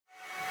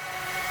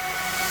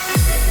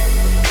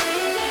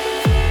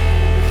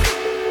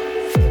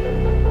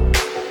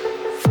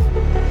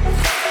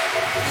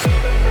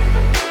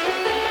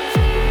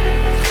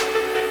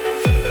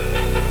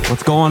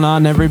going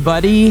on,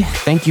 everybody?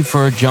 Thank you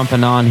for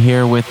jumping on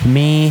here with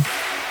me.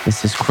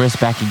 This is Chris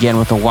back again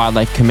with the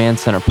Wildlife Command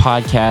Center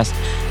podcast.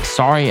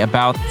 Sorry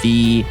about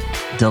the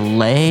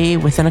delay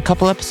within a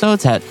couple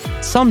episodes. Had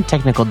some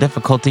technical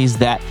difficulties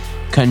that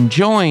came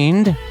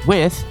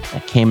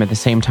at the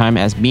same time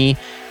as me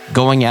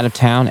going out of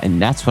town,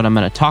 and that's what I'm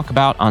going to talk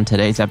about on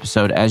today's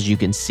episode. As you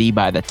can see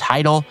by the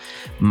title,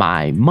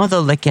 my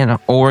mother-licking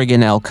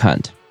Oregon elk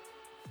hunt.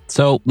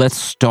 So let's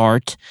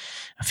start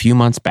a few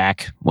months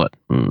back,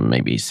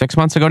 maybe 6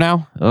 months ago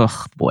now?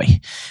 Oh boy.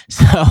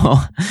 So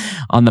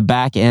on the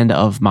back end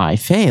of my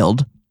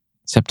failed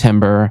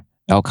September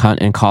elk hunt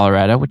in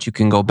Colorado, which you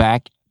can go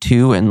back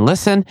to and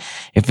listen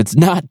if it's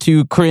not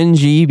too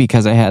cringy,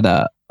 because I had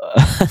a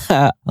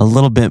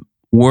little bit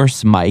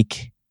worse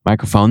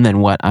microphone than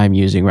what I'm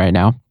using right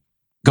now.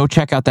 Go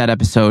check out that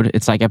episode.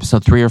 It's like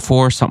episode 3 or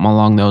 4, something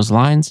along those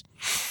lines.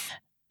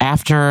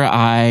 After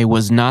I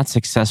was not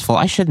successful,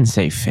 I shouldn't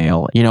say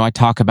fail. I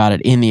talk about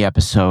it in the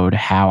episode,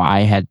 how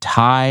I had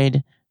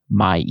tied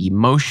my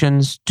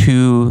emotions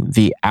to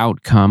the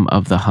outcome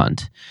of the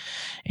hunt.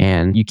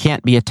 And you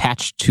can't be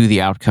attached to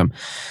the outcome.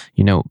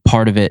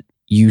 Part of it,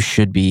 you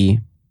should be,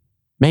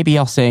 maybe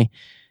I'll say,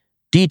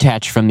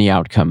 detach from the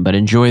outcome, but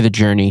enjoy the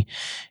journey,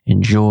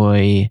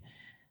 enjoy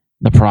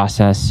the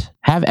process,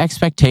 have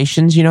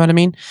expectations, you know what I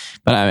mean?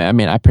 But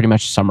I pretty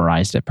much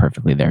summarized it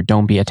perfectly there.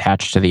 Don't be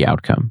attached to the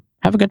outcome.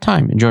 Have a good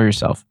time. Enjoy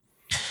yourself.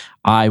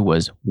 I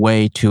was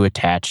way too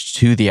attached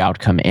to the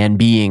outcome and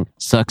being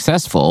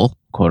successful,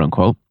 quote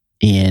unquote,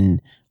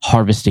 in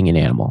harvesting an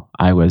animal.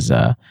 I was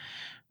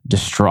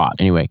distraught.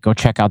 Anyway, go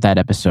check out that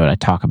episode. I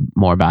talk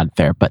more about it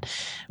there. But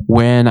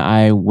when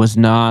I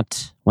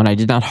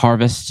did not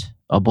harvest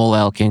a bull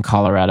elk in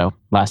Colorado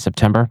last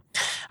September,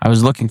 I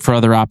was looking for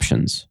other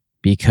options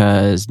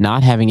because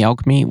not having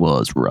elk meat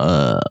was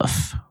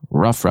rough.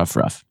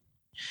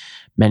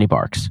 Many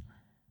barks.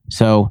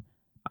 So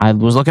I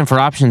was looking for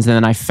options, and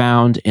then I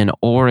found an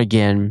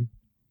Oregon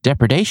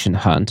depredation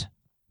hunt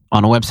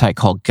on a website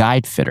called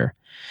Guidefitter.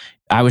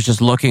 I was just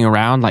looking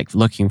around,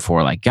 looking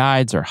for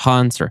guides or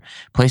hunts or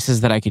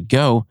places that I could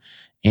go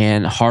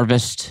and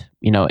harvest,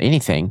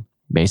 anything,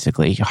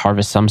 basically,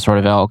 harvest some sort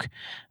of elk.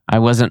 I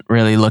wasn't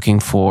really looking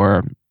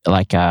for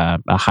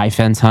a high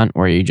fence hunt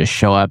where you just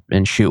show up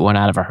and shoot one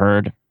out of a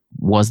herd.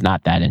 Was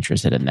not that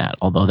interested in that,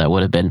 although that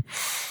would have been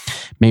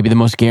maybe the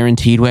most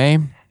guaranteed way.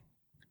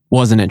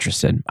 Wasn't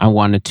interested. I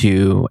wanted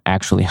to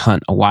actually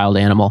hunt a wild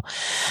animal,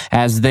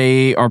 as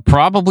they are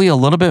probably a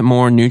little bit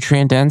more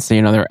nutrient dense.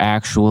 They're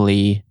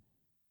actually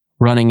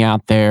running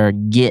out there,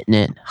 getting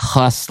it,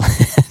 hustling,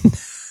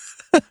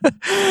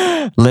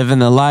 living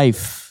my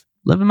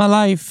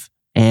life.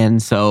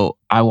 And so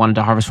I wanted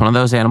to harvest one of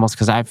those animals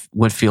because I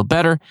would feel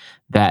better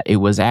that it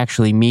was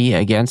actually me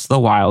against the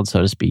wild,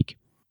 so to speak.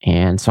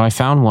 And so I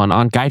found one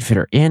on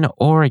Guidefitter in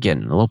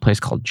Oregon, a little place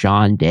called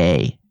John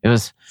Day. It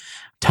was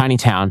a tiny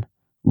town.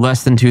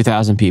 Less than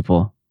 2,000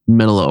 people,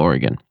 middle of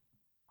Oregon,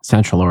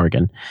 central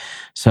Oregon.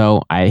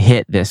 So I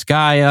hit this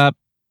guy up,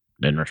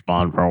 didn't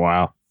respond for a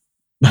while.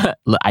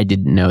 I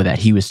didn't know that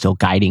he was still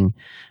guiding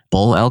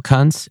bull elk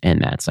hunts,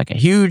 and that's a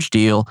huge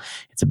deal.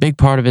 It's a big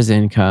part of his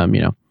income,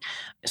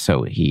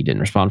 So he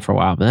didn't respond for a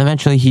while, but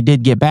eventually he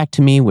did get back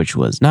to me, which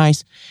was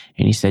nice.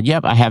 And he said,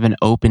 yep, I have an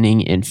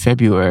opening in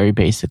February,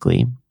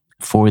 basically,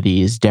 for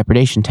these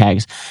depredation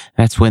tags.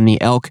 That's when the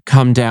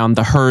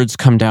herds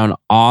come down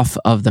off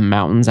of the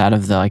mountains, out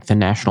of the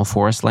national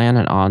forest land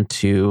and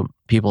onto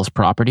people's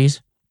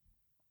properties,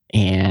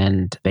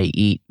 and they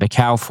eat the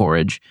cow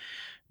forage.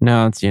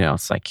 No,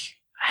 it's like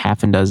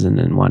half a dozen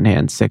in one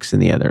hand, 6 in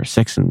the other.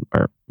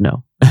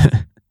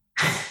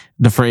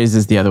 The phrase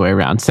is the other way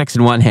around. 6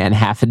 in one hand,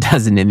 half a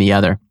dozen in the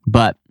other.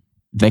 But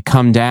they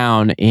come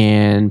down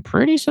in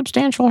pretty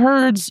substantial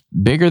herds,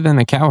 bigger than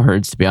the cow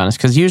herds, to be honest,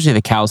 because usually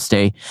the cows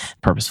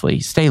purposefully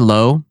stay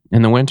low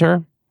in the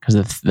winter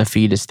because the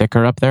feed is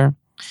thicker up there,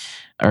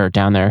 or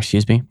down there,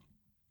 excuse me.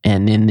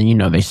 And then,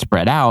 they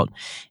spread out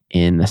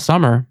in the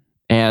summer,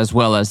 as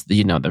well as,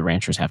 the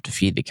ranchers have to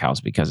feed the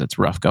cows because it's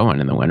rough going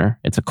in the winter.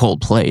 It's a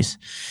cold place.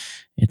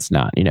 It's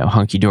not,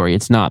 hunky-dory.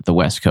 It's not the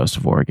west coast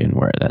of Oregon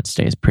where that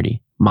stays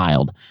pretty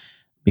mild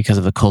because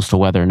of the coastal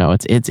weather. No,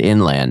 it's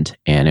inland,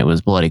 and it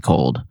was bloody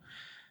cold.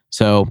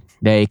 So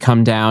they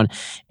come down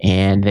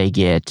and they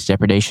get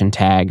depredation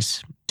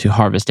tags to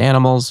harvest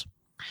animals.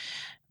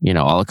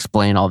 I'll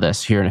explain all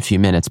this here in a few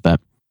minutes,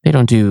 but they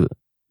don't do,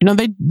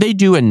 they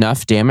do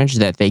enough damage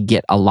that they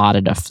get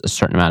allotted a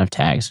certain amount of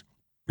tags.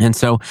 And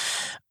so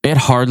it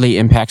hardly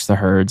impacts the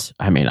herds.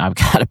 I've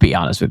got to be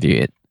honest with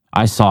you.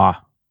 I saw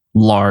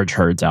large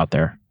herds out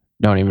there.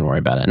 Don't even worry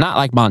about it. Not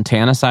like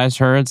Montana-sized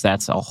herds.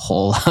 That's a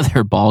whole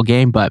other ball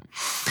game, but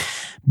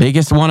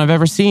biggest one I've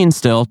ever seen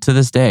still to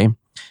this day.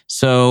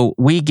 So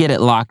we get it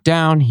locked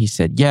down. He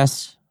said,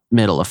 yes,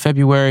 middle of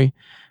February,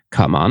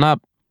 come on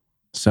up.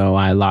 So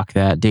I lock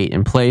that date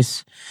in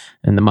place,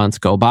 and the months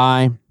go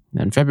by.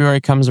 Then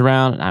February comes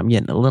around, and I'm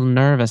getting a little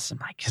nervous. I'm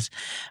like, because,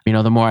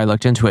 the more I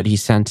looked into it, he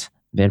sent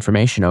the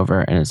information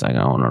over, and it's like,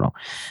 oh, no.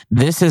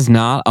 This is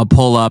not a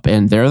pull up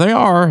and there they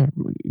are.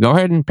 Go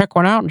ahead and pick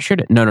one out and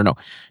shoot it. No.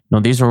 No,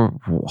 these are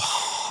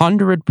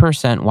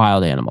 100%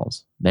 wild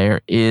animals.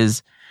 There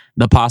is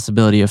the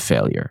possibility of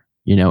failure.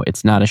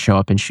 It's not a show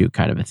up and shoot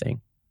kind of a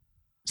thing.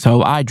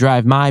 So I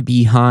drive my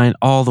behind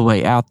all the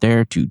way out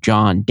there to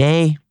John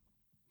Day,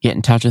 get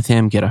in touch with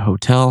him, get a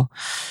hotel,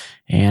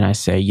 and I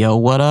say, yo,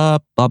 what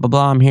up? Blah, blah,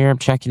 blah. I'm here. I'm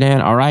checking in.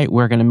 All right,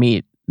 we're going to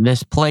meet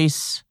this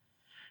place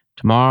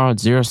tomorrow at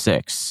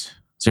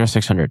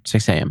 0600,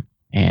 6 a.m.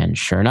 And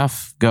sure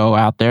enough, go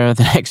out there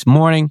the next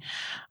morning.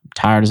 I'm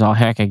tired as all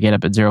heck. I get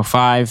up at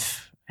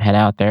 05, head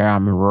out there.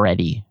 I'm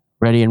ready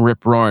and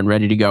rip roaring,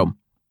 ready to go.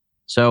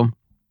 So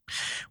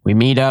we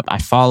meet up. I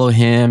follow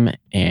him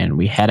and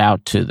we head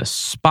out to the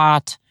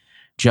spot,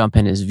 jump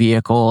in his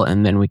vehicle,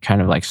 and then we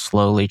kind of like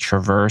slowly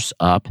traverse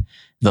up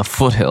the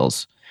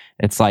foothills.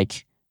 It's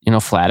like,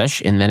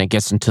 flattish, and then it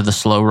gets into the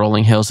slow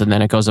rolling hills, and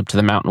then it goes up to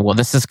the mountain. Well,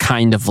 this is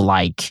kind of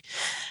like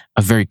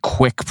a very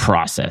quick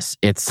process.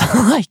 It's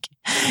like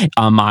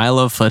a mile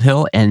of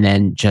foothill and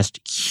then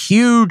just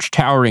huge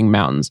towering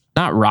mountains.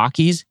 Not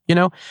Rockies,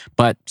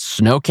 but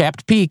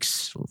snow-capped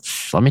peaks,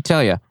 let me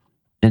tell you.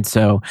 And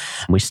so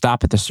we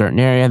stop at a certain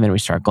area, and then we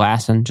start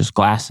glassing. I'm just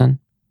glassing.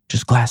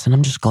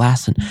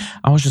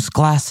 I was just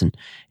glassing.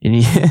 And do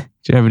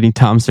you have any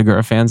Tom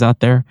Segura fans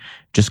out there?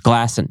 Just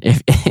glassing.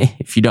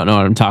 If you don't know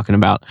what I'm talking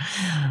about,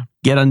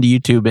 get onto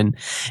YouTube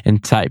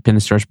and type in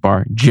the search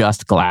bar,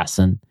 just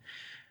glassing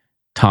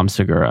Tom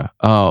Segura.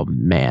 Oh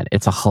man,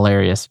 it's a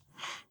hilarious.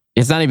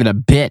 It's not even a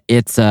bit.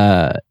 It's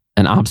an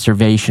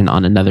observation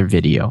on another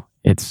video.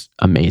 It's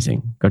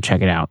amazing. Go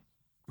check it out.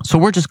 So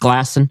we're just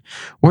glassing,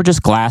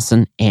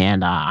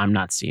 and I'm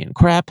not seeing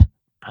crap,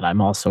 but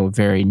I'm also a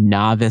very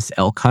novice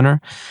elk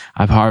hunter.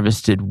 I've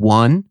harvested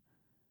 1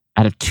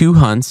 out of 2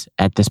 hunts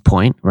at this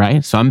point,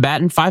 right? So I'm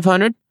batting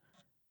 500.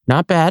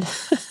 Not bad.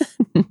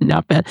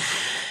 Not bad.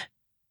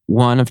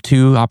 1 of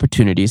 2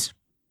 opportunities.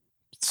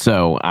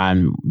 So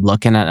I'm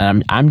looking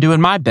at, I'm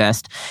doing my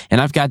best, and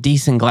I've got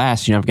decent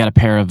glass. I've got a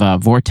pair of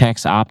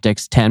Vortex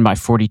Optics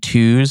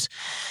 10x42s,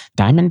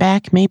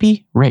 Diamondback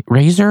maybe,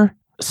 Razor,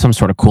 some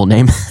sort of cool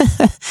name.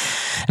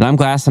 And I'm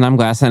glassing.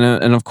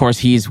 And of course,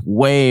 he's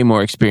way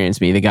more experienced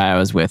than me, the guy I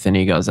was with. And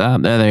he goes, oh,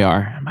 there they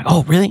are. I'm like,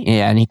 oh, really?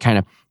 Yeah. And he kind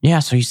of,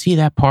 so you see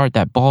that part,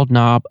 that bald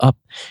knob up,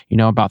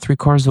 about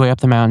 3/4 of the way up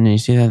the mountain. And you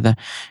see that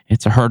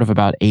it's a herd of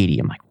about 80.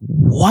 I'm like,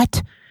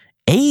 what?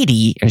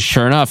 80? And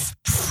sure enough,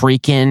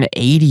 freaking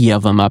 80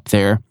 of them up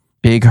there.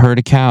 Big herd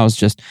of cows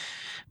just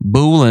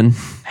booling,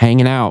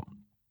 hanging out.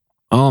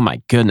 Oh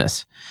my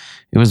goodness.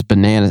 It was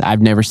bananas.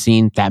 I've never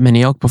seen that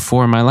many elk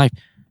before in my life.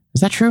 Is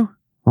that true?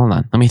 Hold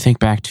on. Let me think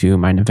back to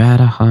my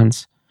Nevada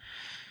hunts.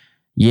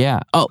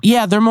 Yeah. Oh,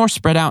 yeah, they're more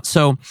spread out.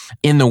 So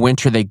in the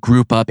winter, they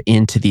group up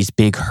into these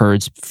big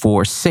herds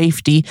for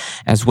safety,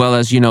 as well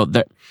as,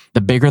 the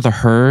bigger the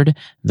herd,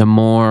 the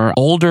more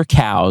older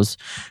cows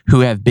who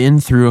have been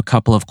through a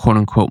couple of quote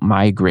unquote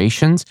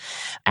migrations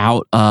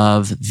out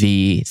of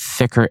the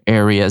thicker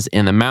areas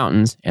in the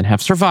mountains and have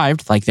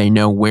survived. Like they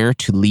know where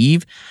to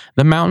leave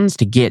the mountains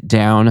to get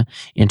down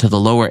into the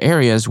lower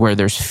areas where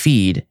there's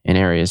feed and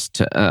areas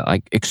to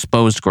like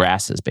exposed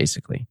grasses,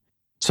 basically.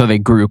 So they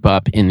group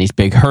up in these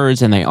big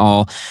herds and they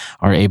all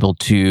are able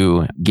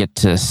to get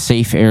to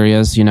safe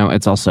areas.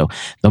 It's also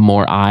the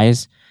more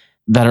eyes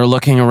that are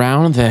looking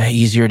around, the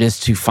easier it is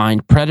to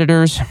find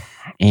predators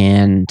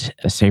and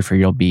the safer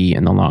you'll be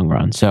in the long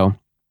run. So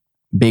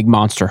big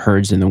monster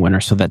herds in the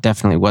winter. So that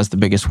definitely was the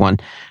biggest one.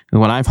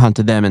 And when I've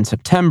hunted them in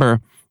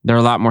September, they're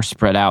a lot more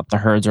spread out. The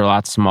herds are a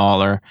lot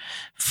smaller,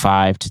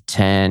 5 to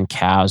 10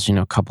 cows,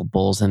 a couple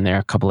bulls in there,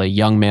 a couple of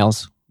young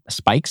males,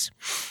 spikes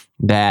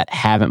that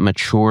haven't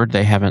matured.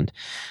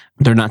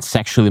 They're not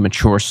sexually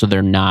mature, so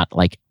they're not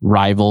like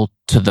rival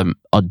to the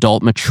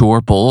adult mature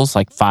bulls,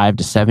 like 5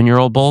 to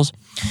 7-year-old bulls.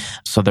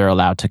 So they're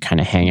allowed to kind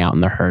of hang out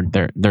in the herd.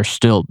 They're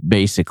still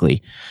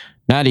basically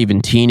not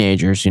even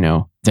teenagers,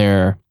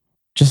 they're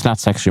just not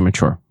sexually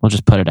mature. We'll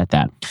just put it at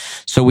that.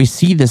 So we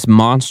see this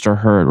monster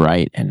herd,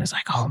 right? And it's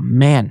like, oh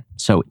man.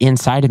 So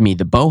inside of me,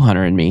 the bow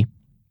hunter in me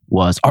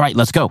was, all right,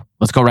 let's go.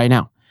 Let's go right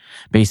now.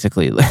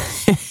 Basically,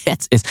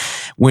 it's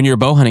when you're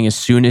bow hunting, as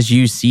soon as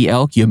you see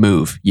elk, you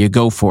move, you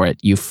go for it,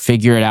 you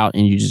figure it out,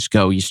 and you just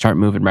go, you start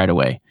moving right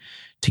away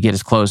to get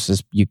as close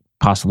as you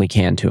possibly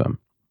can to him.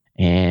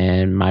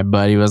 And my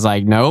buddy was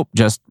like, nope,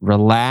 just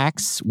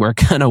relax. We're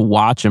going to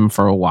watch them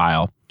for a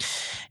while.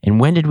 And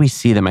when did we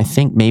see them? I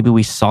think maybe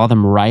we saw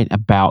them right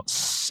about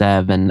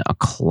 7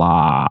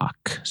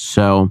 o'clock.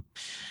 So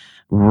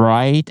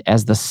right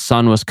as the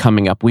sun was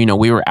coming up, we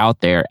were out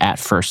there at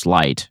first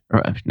light.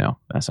 Or, no,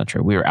 that's not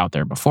true. We were out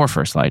there before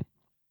first light.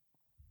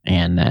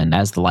 And then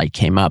as the light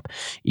came up,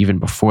 even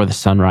before the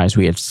sunrise,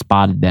 we had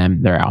spotted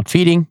them. They're out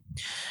feeding.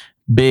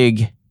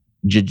 Big,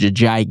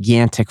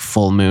 gigantic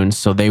full moon.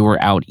 So they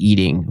were out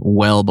eating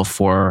well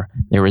before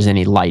there was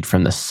any light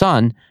from the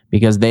sun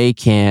because they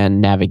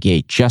can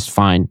navigate just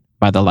fine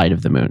by the light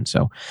of the moon.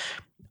 So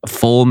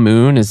full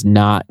moon is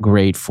not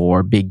great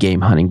for big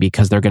game hunting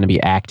because they're going to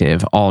be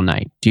active all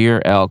night.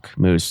 Deer, elk,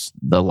 moose,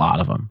 the lot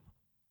of them.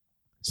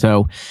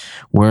 So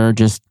we're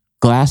just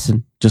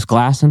glassing.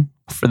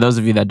 For those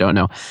of you that don't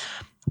know,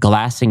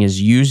 glassing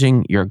is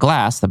using your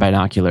glass, the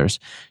binoculars,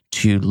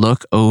 to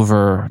look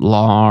over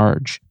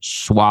large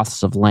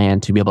swaths of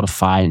land to be able to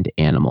find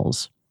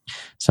animals.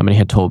 Somebody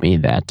had told me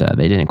that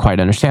they didn't quite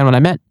understand what I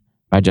meant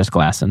by just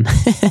glassing.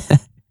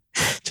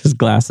 Just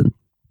glassing.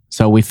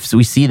 So we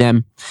see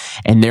them,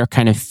 and they're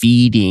kind of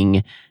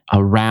feeding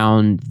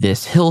around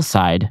this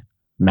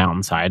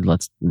mountainside.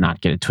 Let's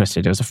not get it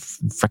twisted. It was a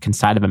freaking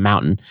side of a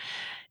mountain.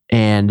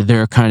 And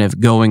they're kind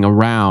of going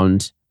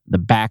around the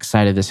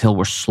backside of this hill.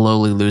 We're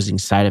slowly losing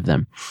sight of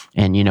them.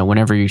 And,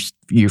 whenever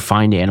you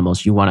find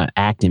animals, you want to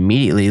act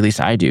immediately. At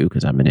least I do,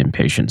 because I'm an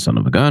impatient son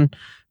of a gun.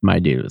 My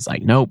dude was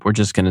like, nope, we're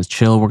just going to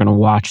chill. We're going to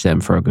watch them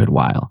for a good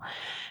while.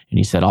 And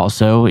he said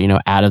also,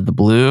 out of the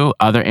blue,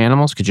 other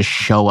animals could just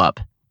show up,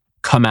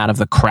 come out of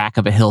the crack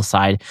of a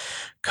hillside,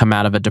 come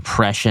out of a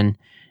depression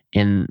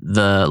in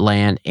the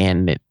land,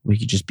 and we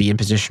could just be in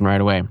position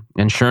right away.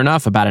 And sure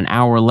enough, about an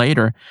hour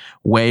later,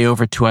 way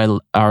over to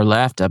our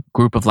left, a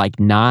group of like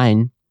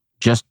 9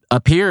 just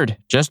appeared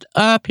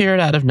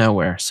out of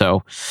nowhere.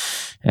 So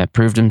that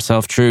proved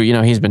himself true.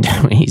 He's been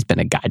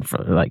a guide for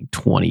like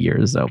 20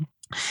 years. So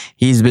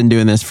he's been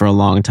doing this for a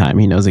long time.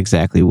 He knows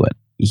exactly what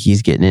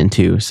he's getting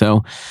into.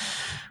 So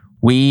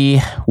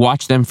we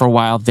watch them for a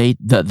while.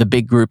 The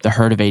big group, the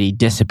herd of 80,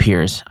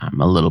 disappears.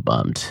 I'm a little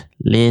bummed,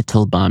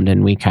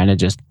 and we kind of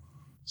just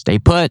stay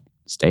put.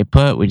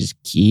 We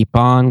just keep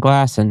on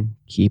glassing.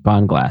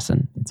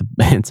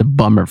 It's a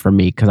bummer for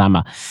me because I'm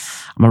a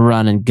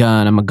run and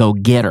gun. I'm a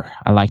go-getter.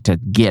 I like to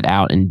get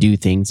out and do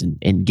things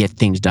and get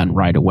things done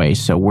right away.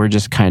 So we're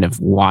just kind of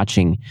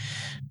watching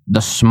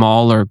the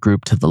smaller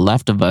group to the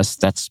left of us.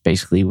 That's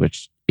basically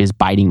which is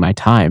biding my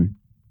time,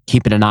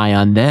 keeping an eye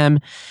on them,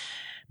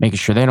 making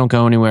sure they don't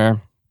go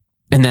anywhere.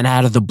 And then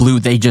out of the blue,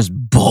 they just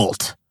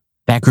bolt.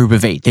 That group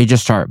of 8, they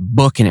just start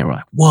booking it. We're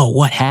like, whoa,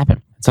 what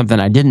happened?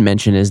 Something I didn't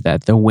mention is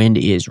that the wind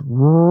is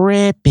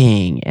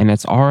ripping and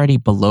it's already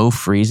below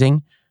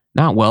freezing.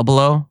 Not well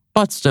below,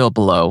 but still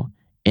below.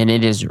 And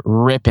it is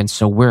ripping.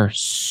 So we're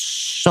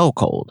so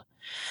cold.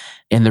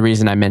 And the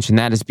reason I mention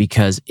that is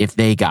because if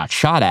they got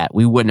shot at,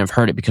 we wouldn't have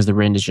heard it because the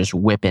wind is just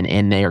whipping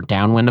and they are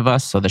downwind of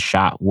us. So the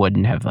shot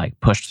wouldn't have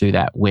pushed through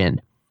that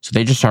wind. So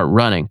they just start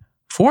running,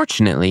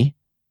 fortunately,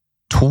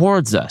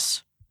 towards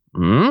us.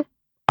 I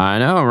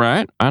know,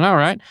 right?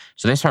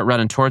 So they start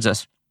running towards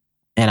us.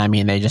 And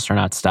they just are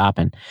not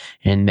stopping.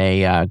 And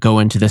they go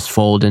into this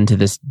fold, into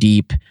this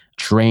deep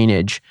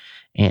drainage.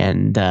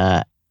 And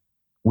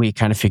we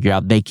kind of figure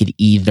out they could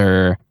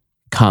either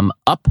come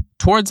up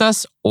towards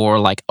us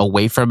or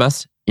away from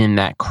us in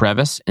that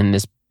crevice, in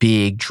this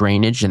big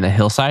drainage in the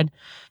hillside,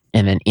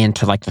 and then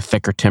into the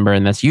thicker timber.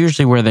 And that's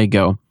usually where they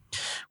go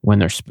when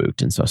they're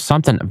spooked. And so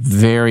something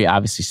very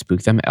obviously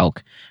spooked them.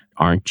 Elk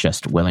aren't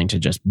just willing to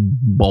just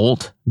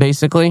bolt,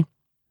 basically.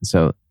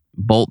 So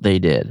bolt they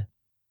did.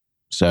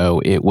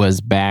 So it was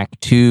back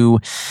to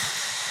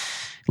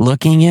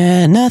looking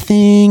at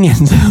nothing.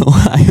 And so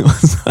I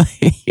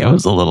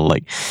was a little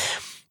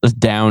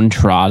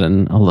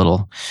downtrodden, a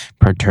little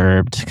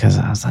perturbed because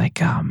I was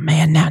like, oh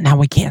man, now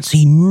we can't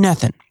see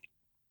nothing.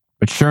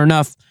 But sure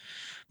enough,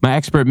 my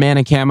expert man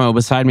in camo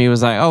beside me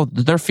was like, oh,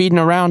 they're feeding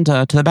around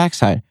to the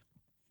backside.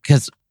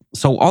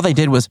 So all they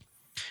did was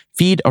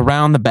feed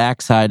around the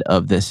backside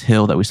of this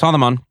hill that we saw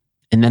them on.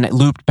 And then it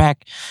looped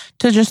back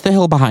to just the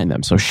hill behind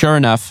them. So sure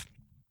enough,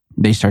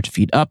 they start to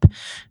feed up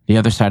the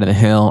other side of the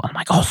hill. I'm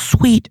like, oh,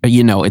 sweet.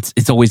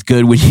 It's always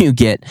good when you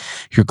get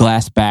your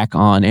glass back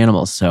on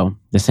animals. So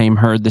the same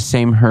herd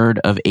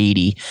of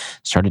 80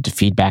 started to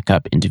feed back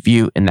up into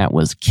view, and that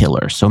was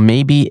killer. So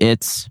maybe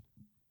it's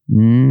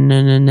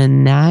 9-ish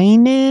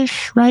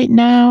right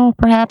now,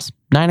 perhaps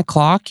 9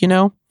 o'clock,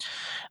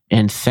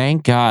 And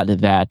thank God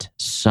that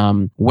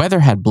some weather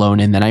had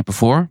blown in the night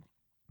before.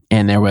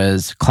 And there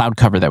was cloud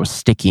cover that was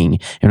sticking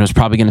and it was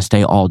probably going to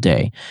stay all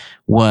day.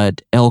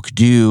 What elk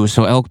do,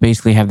 so elk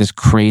basically have this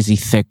crazy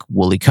thick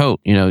woolly coat.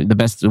 The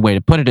best way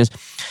to put it is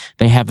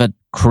they have a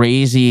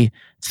crazy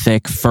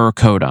thick fur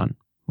coat on,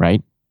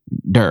 right?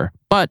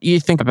 But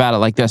you think about it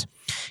like this.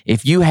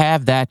 If you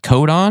have that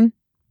coat on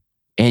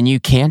and you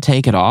can't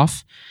take it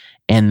off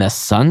and the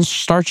sun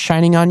starts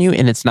shining on you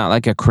and it's not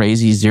like a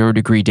crazy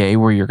 0-degree day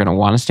where you're going to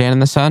want to stand in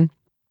the sun,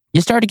 you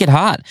start to get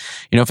hot.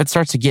 If it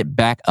starts to get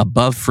back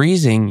above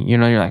freezing, you're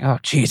like, oh,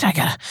 geez, I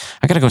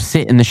gotta go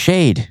sit in the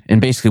shade. And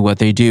basically what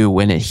they do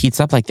when it heats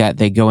up like that,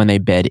 they go and they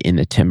bed in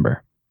the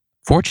timber.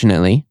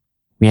 Fortunately,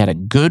 we had a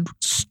good,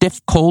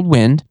 stiff, cold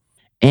wind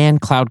and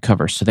cloud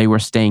cover. So they were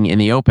staying in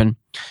the open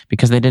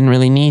because they didn't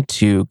really need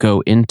to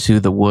go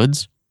into the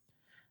woods.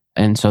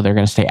 And so they're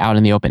going to stay out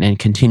in the open and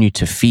continue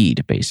to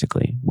feed,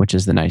 basically, which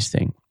is the nice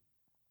thing.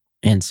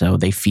 And so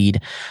they feed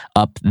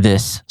up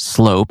this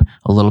slope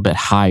a little bit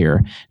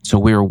higher. So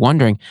we were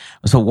wondering,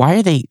 so why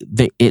are they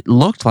it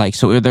looked like,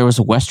 so there was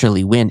a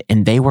westerly wind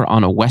and they were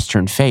on a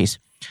western face.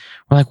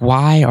 We're like,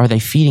 why are they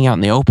feeding out in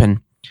the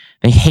open?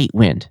 They hate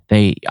wind.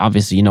 They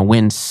obviously,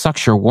 wind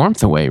sucks your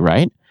warmth away,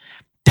 right?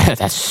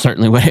 That's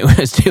certainly what it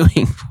was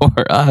doing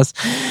for us.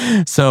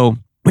 So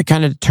we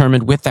kind of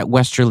determined with that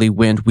westerly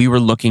wind, we were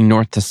looking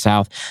north to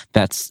south.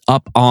 That's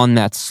up on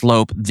that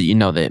slope.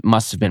 That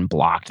must have been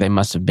blocked. They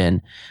must have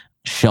been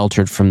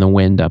sheltered from the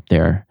wind up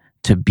there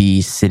to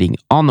be sitting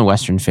on the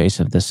western face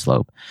of this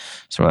slope.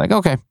 So we're like,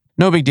 okay,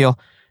 no big deal.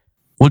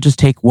 We'll just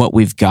take what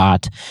we've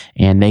got.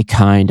 And they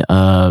kind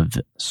of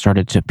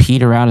started to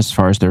peter out as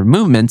far as their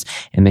movements,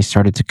 and they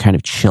started to kind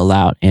of chill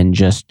out and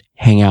just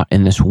hang out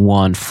in this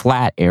one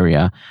flat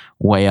area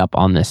way up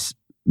on this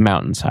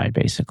mountainside,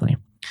 basically.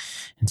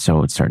 And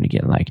so it's starting to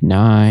get like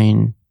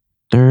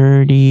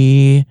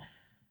 9:30,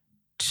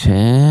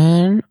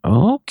 10.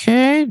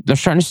 Okay. They're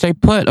starting to stay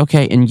put.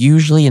 Okay. And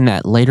usually in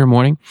that later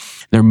morning,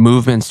 their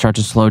movements start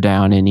to slow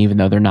down. And even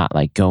though they're not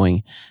like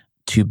going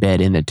to bed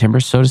in the timber,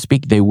 so to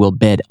speak, they will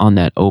bed on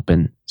that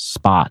open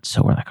spot.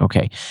 So we're like,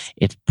 okay,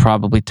 it's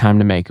probably time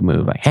to make a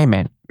move. Like, hey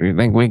man, you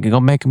think we can go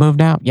make a move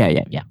now?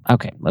 Yeah.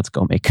 Okay, let's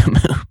go make a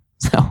move.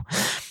 So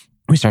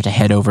we start to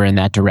head over in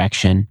that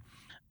direction.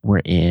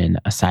 We're in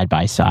a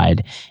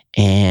side-by-side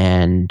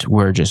and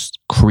we're just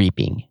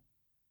creeping.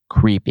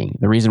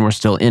 The reason we're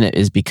still in it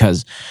is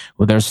because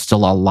there's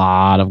still a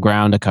lot of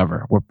ground to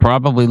cover. We're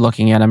probably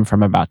looking at them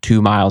from about 2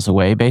 miles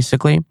away,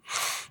 basically.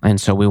 And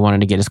so we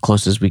wanted to get as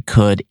close as we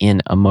could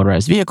in a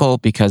motorized vehicle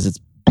because it's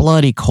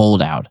bloody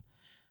cold out.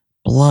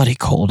 Bloody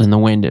cold in the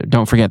wind.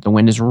 Don't forget, the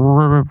wind is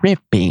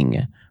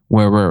ripping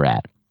where we're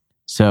at.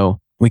 So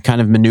we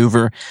kind of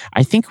maneuver.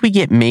 I think we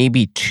get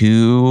maybe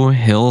 2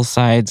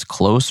 hillsides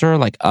closer,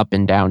 like up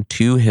and down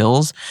 2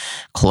 hills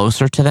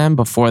closer to them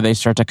before they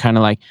start to kind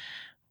of like,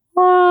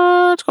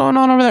 what's going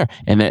on over there?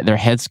 And their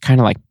heads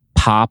kind of like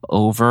pop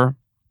over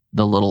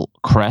the little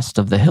crest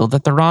of the hill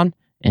that they're on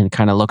and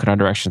kind of look in our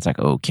direction. It's like,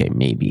 okay,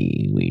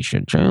 maybe we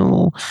should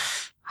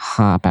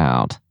hop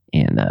out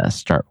and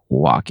start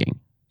walking.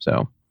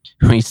 So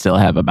we still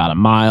have about a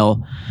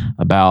mile,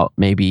 about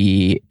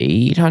maybe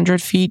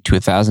 800 feet to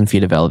 1,000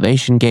 feet of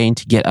elevation gain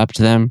to get up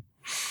to them.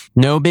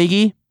 No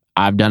biggie.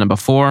 I've done it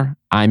before.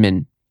 I'm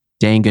in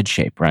dang good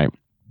shape, right?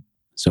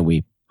 So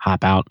we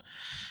hop out,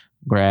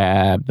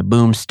 grab the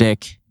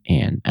boomstick,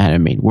 and I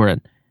mean, we're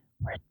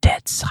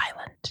dead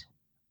silent.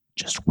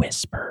 Just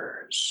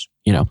whispers.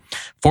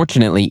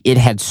 Fortunately, it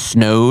had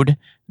snowed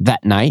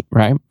that night,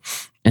 right?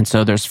 And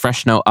so there's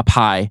fresh snow up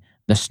high.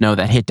 The snow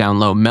that hit down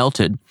low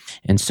melted.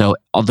 And so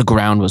all the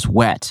ground was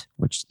wet,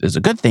 which is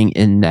a good thing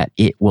in that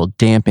it will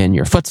dampen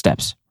your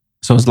footsteps.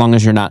 So as long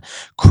as you're not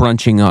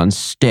crunching on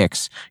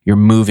sticks, you're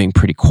moving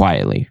pretty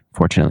quietly,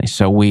 fortunately.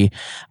 So we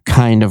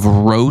kind of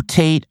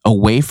rotate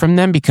away from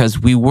them because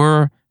we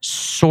were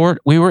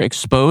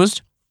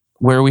exposed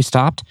where we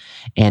stopped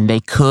and they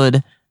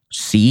could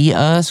see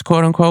us,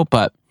 quote unquote.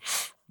 But,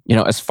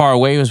 as far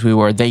away as we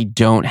were, they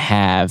don't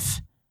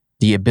have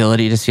the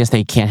ability to see us.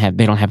 They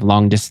don't have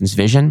long distance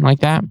vision like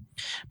that,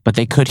 but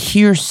they could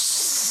hear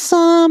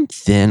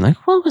something. Like,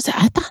 what was that?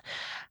 I thought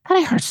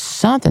I heard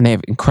something. They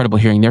have incredible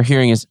hearing. Their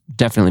hearing is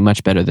definitely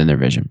much better than their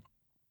vision.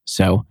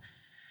 So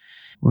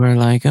we're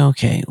like,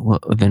 okay, well,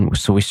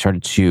 so we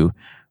started to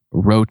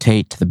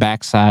rotate to the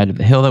backside of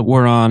the hill that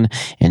we're on.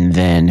 And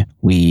then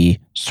we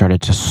started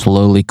to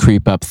slowly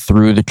creep up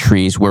through the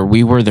trees where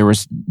we were. There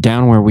was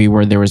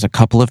a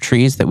couple of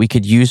trees that we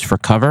could use for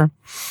cover.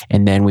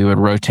 And then we would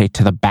rotate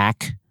to the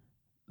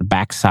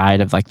backside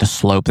of like the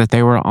slope that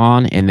they were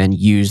on and then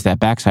use that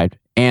backside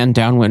and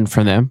downwind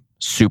from them.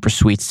 Super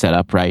sweet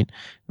setup, right?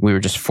 We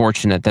were just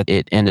fortunate that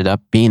it ended up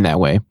being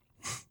that way.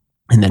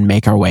 And then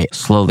make our way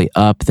slowly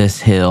up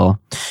this hill,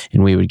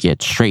 and we would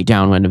get straight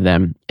downwind of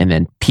them and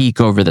then peek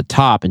over the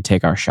top and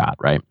take our shot,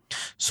 right?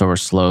 So we're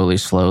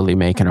slowly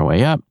making our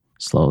way up,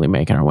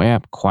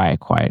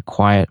 quiet,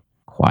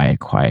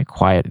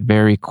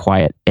 very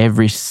quiet.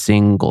 Every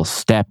single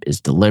step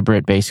is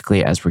deliberate.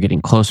 Basically, as we're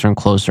getting closer and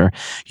closer,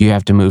 you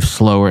have to move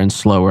slower and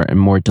slower and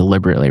more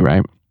deliberately,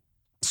 right?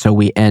 So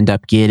we end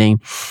up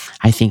getting,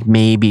 I think,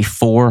 maybe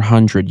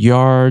 400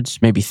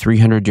 yards, maybe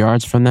 300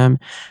 yards from them,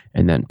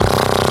 and then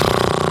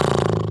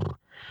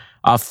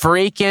a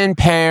freaking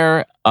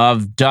pair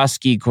of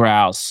dusky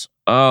grouse.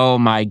 Oh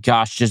my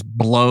gosh, just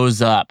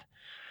blows up.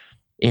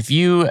 If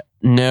you've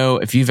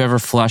ever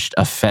flushed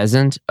a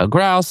pheasant, a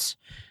grouse,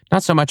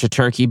 not so much a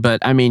turkey, but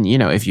I mean,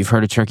 if you've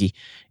heard a turkey,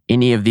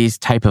 any of these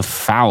type of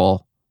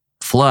fowl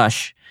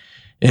flush,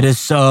 it is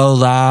so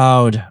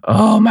loud.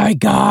 Oh my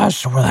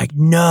gosh. We're like,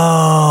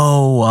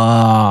 no,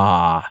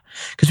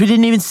 because we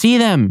didn't even see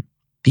them.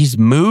 These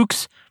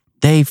mooks,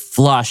 they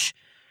flush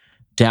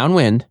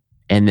downwind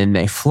and then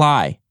they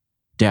fly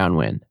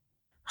downwind.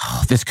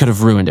 Oh, this could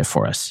have ruined it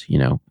for us.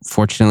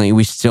 Fortunately,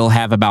 we still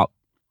have about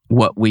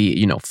what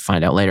we,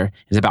 find out later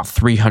is about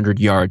 300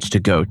 yards to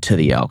go to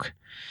the elk.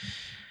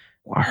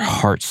 Our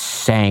hearts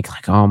sank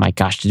like, oh my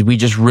gosh, did we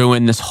just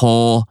ruin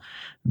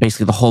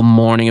basically the whole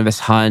morning of this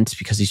hunt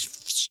because these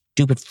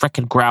stupid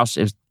frickin' grouse,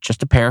 it was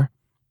just a pair.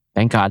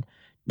 Thank God.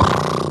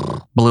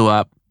 Blew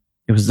up.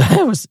 It was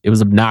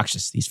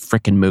obnoxious, these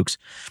frickin' mooks.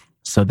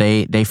 So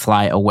they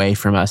fly away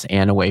from us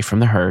and away from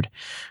the herd,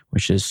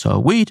 which is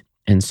sweet.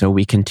 And so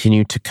we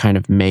continue to kind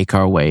of make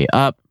our way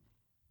up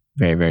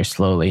very, very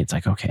slowly. It's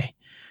like, okay,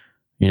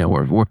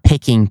 we're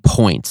picking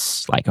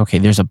points. Like, okay,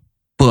 there's a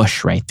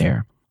bush right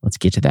there. Let's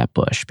get to that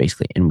bush,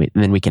 basically. And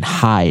then we can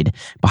hide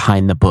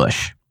behind the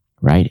bush,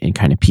 right? And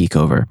kind of peek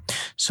over.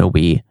 So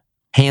we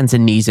hands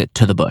and knees it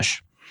to the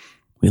bush.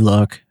 We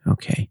look,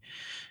 okay.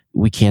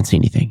 We can't see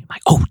anything.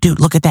 Like, oh, dude,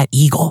 look at that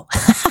eagle.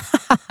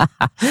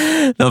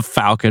 The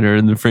falconer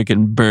and the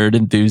freaking bird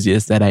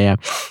enthusiast that I am.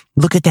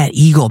 Look at that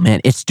eagle,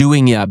 man. It's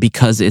doing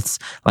because it's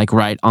like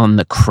right on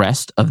the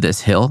crest of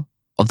this hill.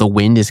 The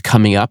wind is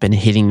coming up and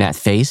hitting that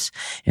face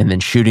and then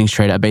shooting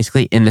straight up,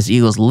 basically. And this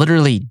eagle is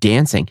literally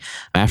dancing.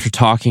 After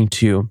talking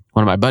to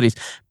one of my buddies,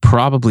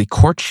 probably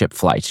courtship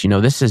flights.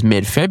 This is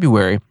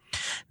mid-February.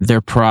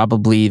 They're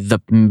probably the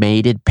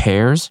mated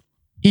pairs.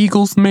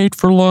 Eagles mate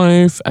for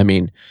life. I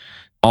mean,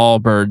 all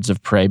birds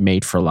of prey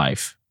mate for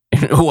life.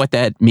 What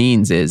that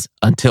means is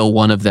until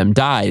one of them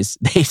dies,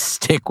 they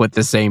stick with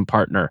the same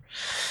partner.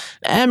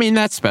 I mean,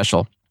 that's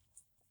special.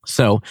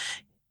 So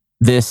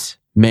this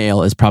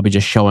male is probably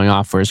just showing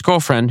off for his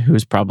girlfriend,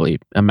 who's probably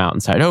a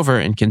mountainside over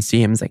and can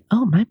see him. He's like,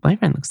 oh, my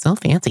boyfriend looks so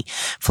fancy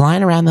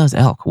flying around those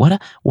elk. What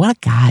a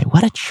guy.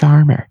 What a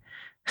charmer.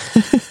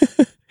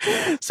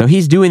 So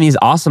he's doing these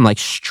awesome, like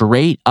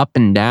straight up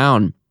and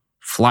down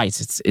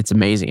flights. It's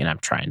amazing. And I'm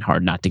trying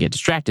hard not to get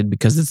distracted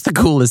because it's the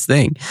coolest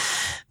thing.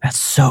 That's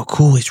so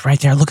cool. He's right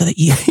there. Look at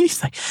the eagle.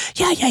 He's like,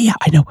 yeah,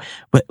 I know,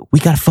 but we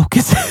got to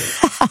focus.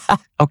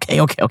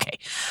 Okay.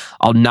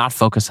 I'll not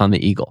focus on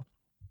the eagle.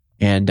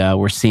 And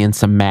we're seeing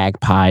some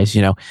magpies.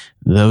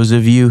 Those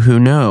of you who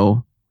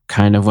know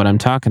kind of what I'm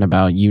talking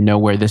about,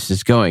 where this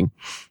is going.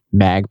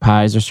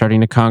 Magpies are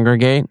starting to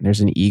congregate.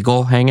 There's an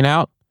eagle hanging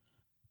out.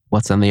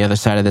 What's on the other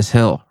side of this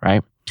hill,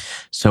 right?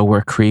 So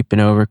we're creeping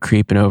over.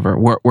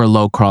 We're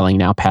low crawling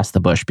now past the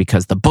bush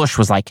because the bush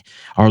was like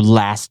our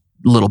last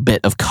little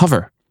bit of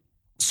cover.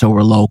 So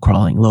we're low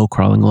crawling.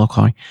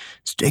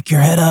 Stick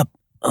your head up.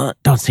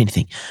 Don't see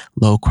anything.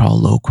 Low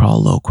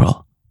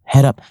crawl.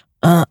 Head up.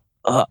 I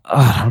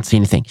don't see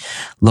anything.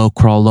 Low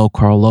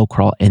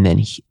crawl. And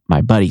then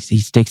my buddy, he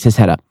sticks his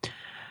head up.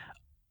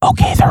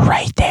 Okay, they're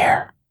right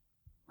there.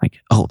 Like,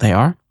 oh, they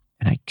are?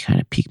 And I kind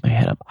of peek my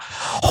head up.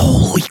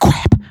 Holy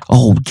crap.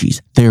 Oh,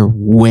 geez. They're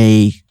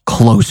way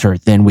closer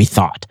than we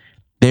thought.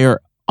 They're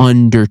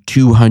under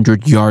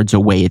 200 yards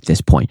away at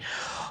this point.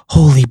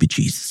 Holy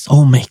bejesus.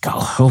 Oh, my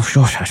God.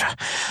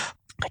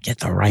 I get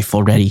the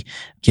rifle ready,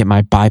 get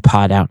my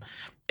bipod out,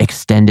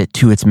 extend it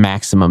to its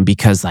maximum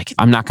because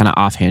I'm not going to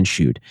offhand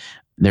shoot.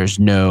 There's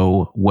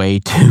no way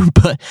to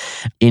put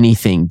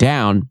anything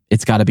down.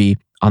 It's got to be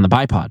on the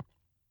bipod.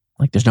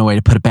 There's no way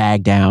to put a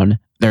bag down.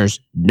 There's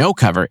no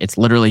cover. It's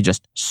literally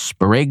just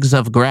sprigs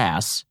of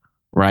grass,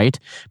 right,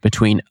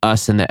 between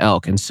us and the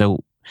elk. And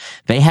so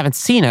they haven't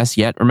seen us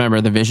yet.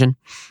 Remember, the vision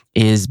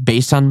is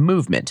based on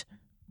movement,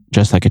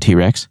 just like a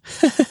T-Rex.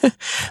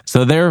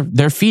 So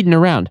they're feeding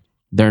around.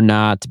 They're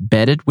not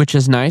bedded, which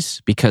is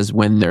nice because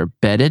when they're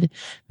bedded,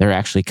 they're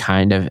actually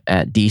kind of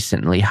at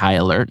decently high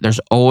alert. There's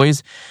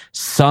always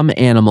some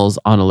animals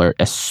on alert,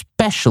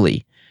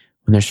 especially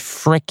when there's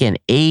frickin'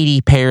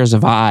 80 pairs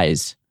of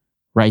eyes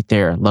right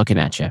there looking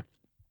at you.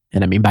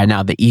 And I mean, by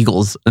now the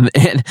eagles and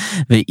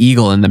the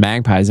eagle and the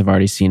magpies have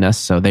already seen us,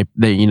 so they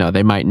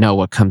might know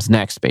what comes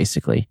next.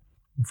 Basically,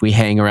 if we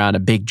hang around a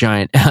big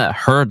giant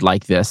herd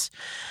like this,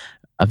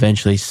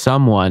 eventually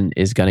someone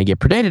is going to get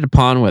predated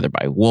upon, whether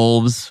by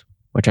wolves,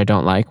 which I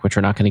don't like, which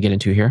we're not going to get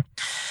into here,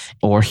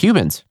 or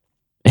humans.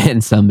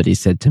 And somebody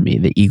said to me,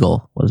 the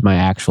eagle was my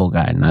actual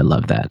guide, and I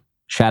love that.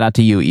 Shout out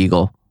to you,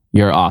 eagle.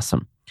 You're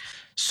awesome.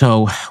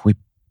 So we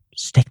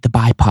stick the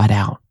bipod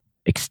out,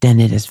 extend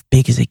it as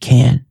big as it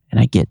can, and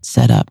I get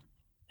set up,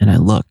 and I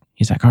look.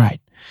 He's like, all right.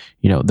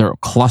 They're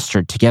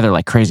clustered together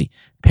like crazy.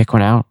 Pick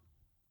one out,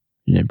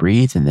 and then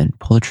breathe, and then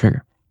pull the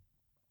trigger.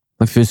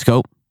 Look through the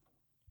scope.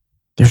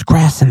 There's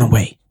grass in the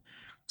way.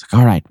 It's like,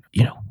 all right,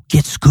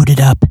 get scooted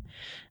up,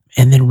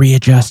 and then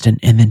readjust, and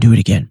then do it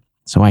again.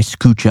 So I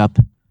scooch up,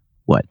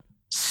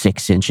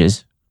 6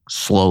 inches,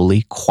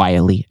 slowly,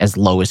 quietly, as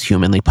low as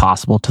humanly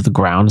possible to the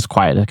ground, as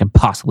quiet as I can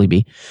possibly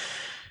be.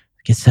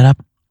 Get set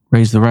up,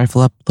 raise the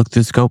rifle up, look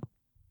through the scope.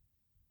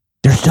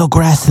 There's still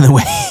grass in the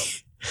way.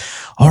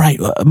 All right,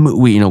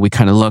 we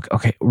kind of look,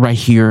 okay, right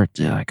here,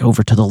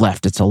 over to the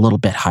left, it's a little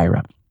bit higher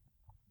up.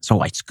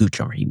 So I scooch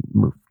over, he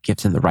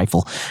gives him the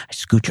rifle. I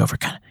scooch over,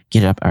 kind of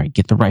get it up. All right,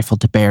 get the rifle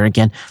to bear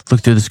again,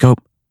 look through the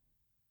scope.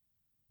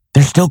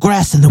 There's still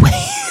grass in the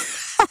way.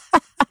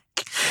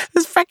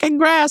 This freaking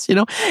grass,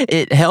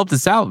 it helped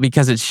us out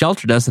because it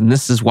sheltered us. And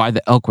this is why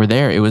the elk were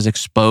there. It was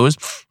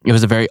exposed. It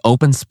was a very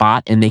open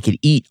spot and they could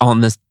eat on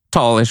this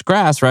tallish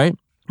grass, right?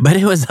 But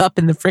it was up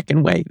in the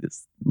freaking way,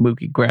 this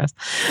mookie grass.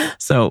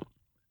 So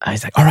I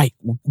was like, all right,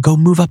 go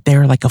move up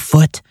there like a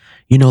foot,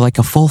 like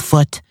a full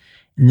foot,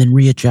 and then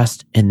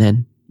readjust and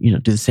then, do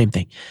the same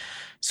thing.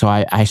 So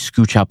I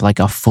scooch up like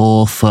a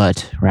full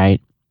foot, right?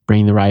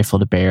 bring the rifle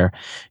to bear.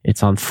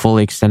 It's on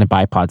fully extended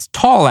bipods,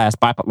 tall ass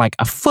bipod, like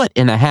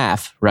 1.5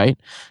 feet, right?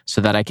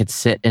 So that I could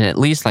sit in at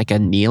least like a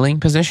kneeling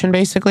position,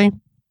 basically.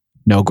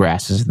 No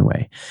grass is in the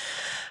way.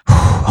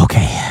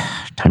 Okay,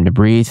 time to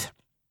breathe.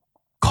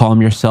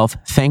 Calm yourself.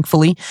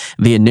 Thankfully,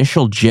 the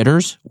initial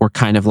jitters were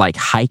kind of like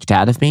hiked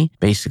out of me.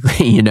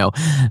 Basically,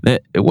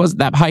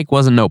 that hike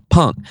wasn't no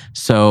punk.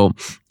 So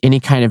any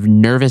kind of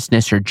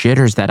nervousness or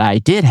jitters that I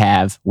did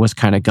have was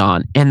kind of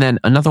gone. And then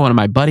another one of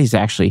my buddies,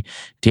 actually,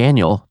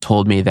 Daniel,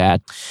 told me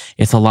that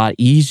it's a lot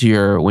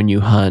easier when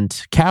you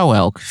hunt cow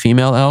elk,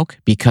 female elk,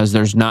 because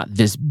there's not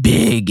this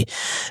big,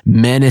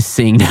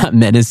 not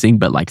menacing,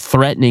 but like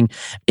threatening,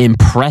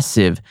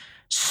 impressive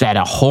set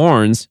of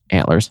horns,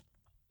 antlers,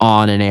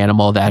 on an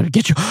animal that would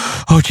get you.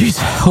 Oh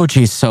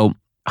geez. So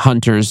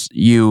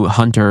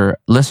hunter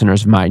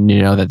listeners might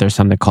know that there's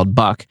something called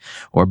buck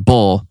or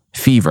bull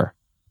fever.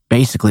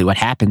 Basically what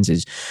happens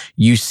is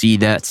you see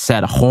that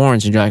set of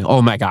horns and you're like,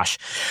 oh my gosh,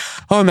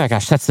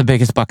 that's the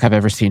biggest buck I've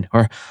ever seen.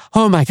 Or,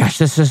 oh my gosh,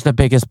 this is the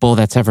biggest bull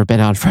that's ever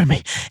been out in front of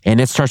me. And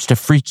it starts to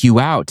freak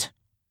you out.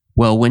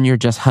 Well, when you're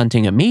just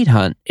hunting a meat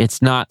hunt,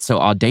 it's not so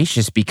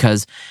audacious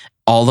because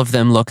all of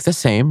them look the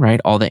same,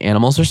 right? All the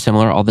animals are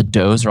similar. All the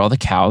does or all the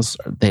cows,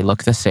 they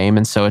look the same.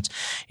 And so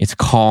it's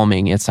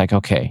calming. It's like,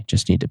 okay,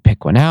 just need to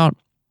pick one out.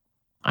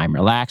 I'm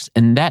relaxed.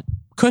 And that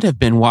could have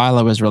been while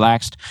I was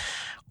relaxed,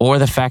 or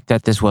the fact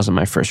that this wasn't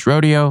my first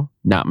rodeo,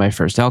 not my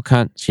first elk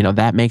hunt. So,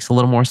 that makes a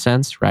little more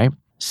sense, right?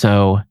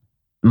 So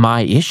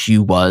my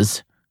issue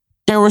was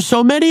there were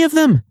so many of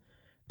them.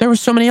 There were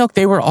so many elk.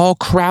 They were all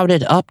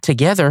crowded up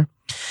together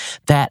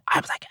that I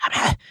was like,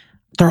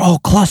 they're all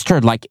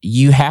clustered. Like,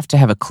 you have to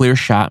have a clear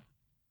shot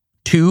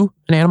to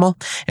an animal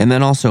and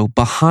then also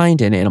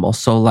behind an animal.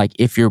 So like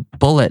if your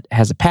bullet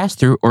has a pass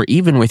through, or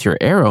even with your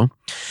arrow,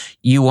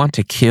 you want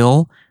to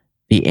kill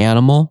the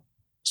animal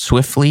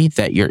swiftly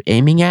that you're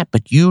aiming at,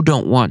 but you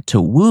don't want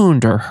to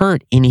wound or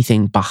hurt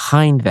anything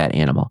behind that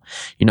animal.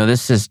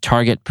 This is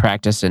target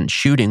practice and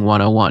shooting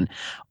 101.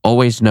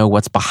 Always know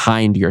what's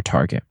behind your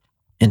target.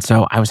 And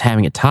so I was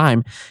having a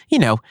time,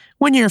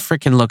 when you're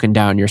freaking looking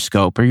down your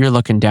scope or you're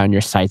looking down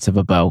your sights of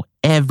a bow,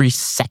 every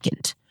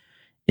second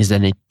is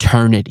an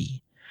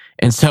eternity.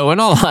 And so in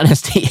all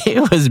honesty,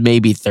 it was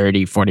maybe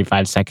 30,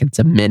 45 seconds,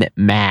 a minute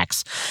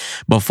max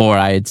before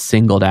I had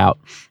singled out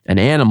an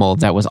animal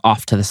that was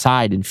off to the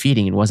side and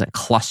feeding and wasn't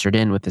clustered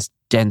in with this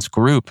dense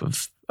group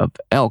of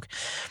elk.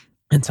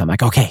 And so I'm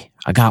like, okay,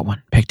 I got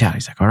one picked out.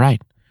 He's like, all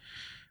right.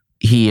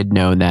 He had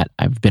known that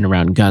I've been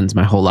around guns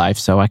my whole life.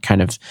 So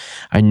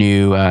I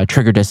knew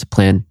trigger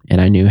discipline,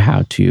 and I knew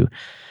how to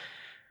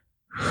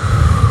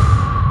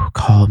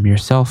calm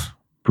yourself,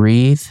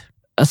 breathe.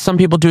 Some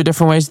people do it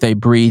different ways. They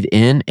breathe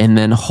in and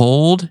then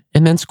hold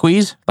and then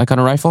squeeze, like on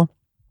a rifle.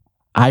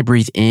 I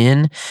breathe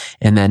in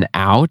and then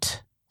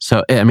out.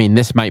 So,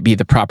 this might be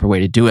the proper way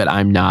to do it.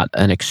 I'm not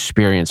an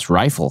experienced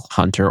rifle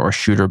hunter or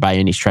shooter by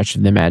any stretch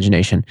of the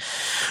imagination,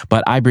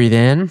 but I breathe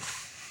in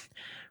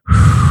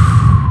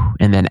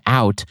and then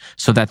out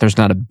so that there's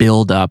not a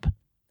buildup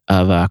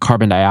of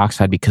carbon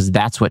dioxide, because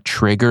that's what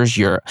triggers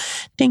your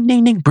ding,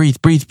 ding, ding, breathe.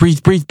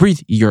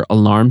 Your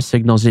alarm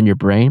signals in your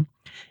brain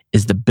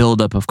is the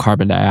buildup of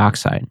carbon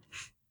dioxide.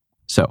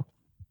 So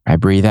I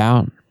breathe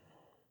out.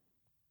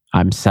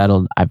 I'm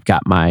settled. I've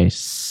got my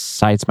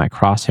sights, my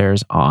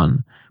crosshairs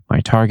on my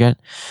target.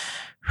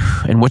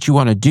 And what you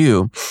want to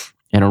do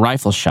in a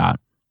rifle shot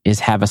is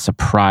have a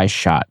surprise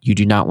shot. You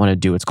do not want to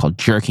do what's called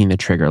jerking the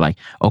trigger. Like,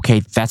 okay,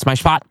 that's my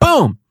spot.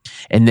 Boom.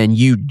 And then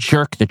you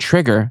jerk the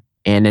trigger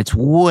and it's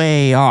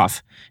way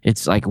off.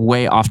 It's like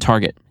way off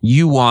target.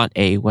 You want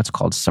a what's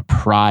called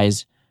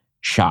surprise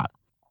shot.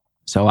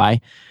 So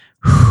I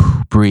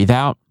breathe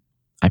out.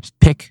 I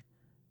pick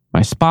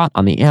my spot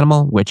on the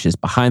animal, which is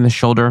behind the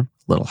shoulder, a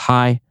little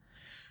high.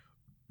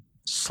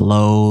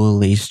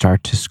 Slowly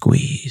start to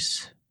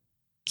squeeze.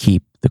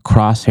 Keep the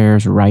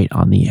crosshairs right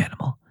on the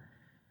animal.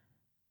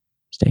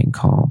 Staying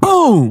calm.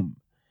 Boom!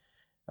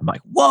 I'm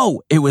like,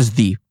 whoa! It was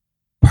the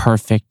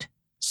perfect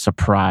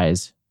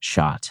surprise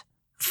shot.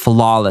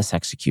 Flawless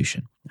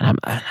execution. And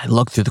I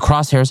look through the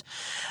crosshairs.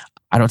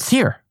 I don't see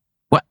her.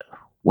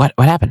 What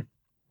happened?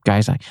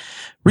 Guy's like,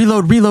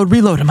 reload.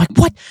 I'm like,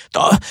 what?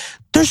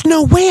 There's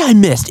no way I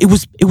missed.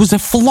 It was a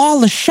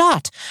flawless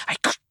shot. I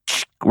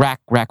rack,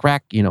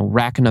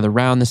 rack another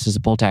round. This is a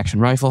bolt action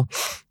rifle.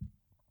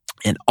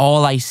 And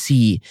all I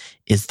see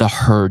is the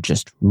herd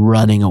just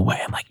running away.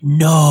 I'm like,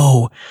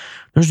 no,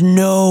 there's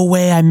no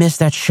way I missed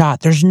that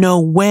shot. There's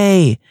no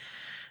way.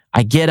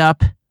 I get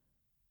up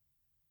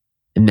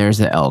and there's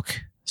the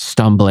elk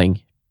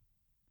stumbling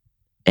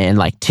and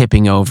like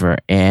tipping over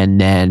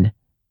and then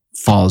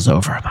falls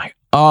over. I'm like,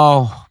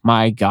 oh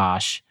my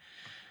gosh.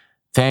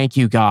 Thank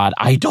you, God.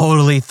 I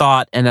totally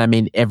thought,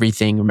 and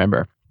everything,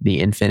 remember, the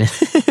infinite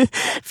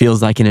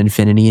feels like an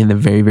infinity in the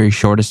very, very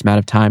shortest amount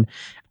of time.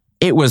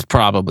 It was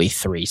probably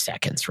 3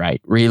 seconds,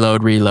 right?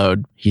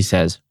 Reload, he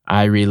says.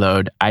 I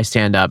reload. I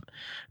stand up.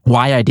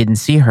 Why I didn't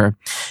see her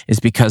is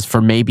because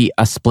for maybe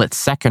a split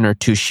second or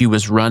two, she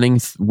was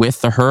running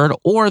with the herd,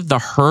 or the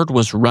herd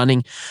was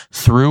running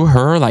through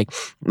her, like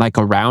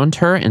around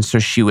her. And so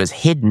she was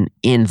hidden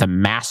in the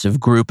massive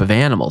group of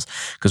animals.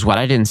 Because what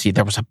I didn't see,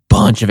 there was a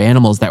bunch of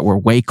animals that were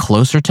way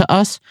closer to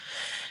us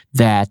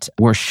that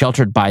were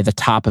sheltered by the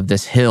top of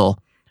this hill.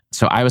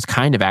 So I was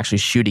kind of actually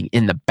shooting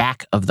in the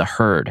back of the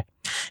herd.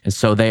 And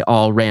so they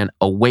all ran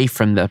away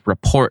from the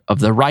report of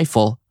the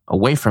rifle,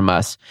 away from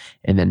us,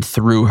 and then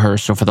through her.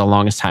 So for the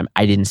longest time,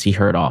 I didn't see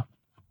her at all.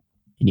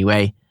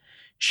 Anyway,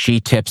 she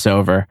tips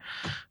over.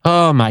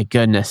 Oh my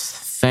goodness.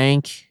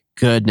 Thank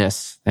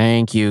goodness.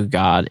 Thank you,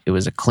 God. It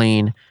was a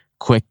clean,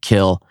 quick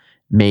kill.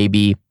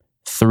 Maybe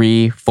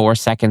 3-4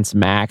 seconds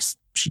max.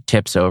 She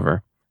tips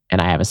over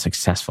and I have a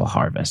successful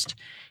harvest.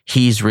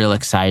 He's real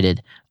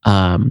excited.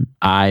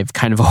 I've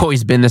kind of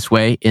always been this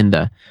way in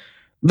the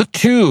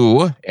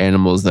two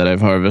animals that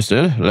I've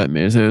harvested. Let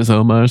me say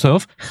so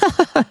myself.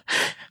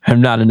 I'm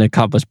not an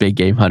accomplished big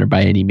game hunter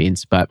by any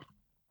means, but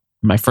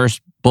my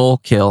first bull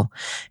kill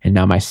and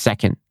now my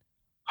second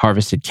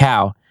harvested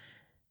cow,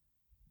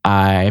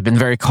 I've been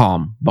very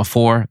calm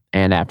before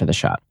and after the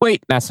shot.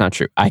 Wait, that's not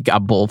true. I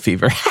got bull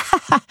fever.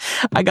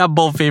 I got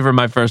bull fever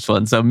my first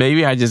one, so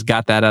maybe I just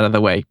got that out of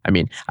the way. I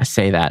mean, I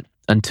say that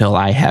until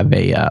I have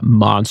a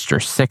monster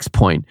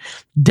 6-point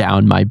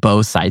down my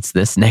bow sights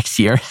this next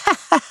year.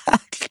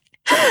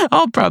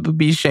 I'll probably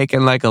be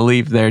shaking like a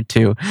leaf there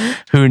too.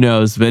 Who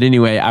knows? But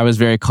anyway, I was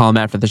very calm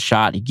after the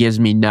shot. He gives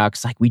me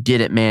knucks. Like, we did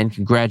it, man.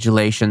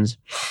 Congratulations.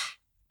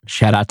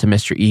 Shout out to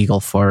Mr. Eagle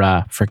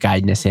for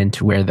guiding us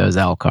into where those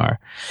elk are.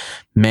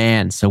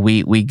 Man, so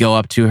we go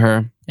up to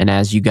her. And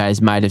as you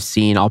guys might have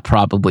seen, I'll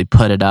probably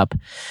put it up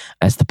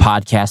as the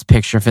podcast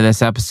picture for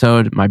this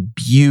episode. My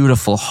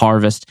beautiful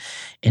harvest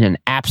in an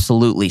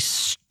absolutely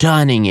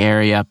stunning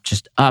area,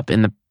 just up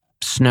in the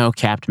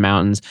snow-capped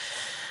mountains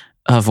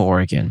of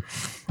Oregon.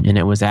 And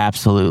it was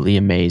absolutely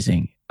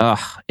amazing.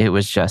 It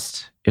was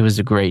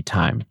a great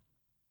time.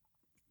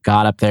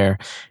 Got up there,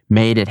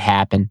 made it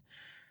happen.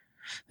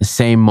 The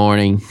same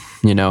morning,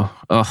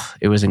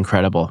 it was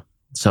incredible.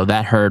 So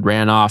that herd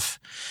ran off.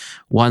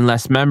 One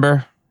less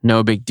member,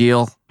 no big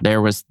deal.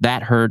 There was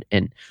that herd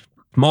and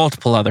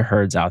multiple other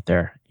herds out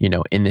there,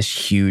 in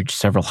this huge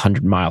several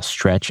 100-mile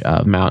stretch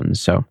of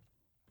mountains. So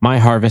my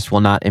harvest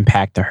will not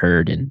impact the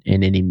herd in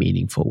any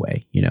meaningful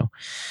way,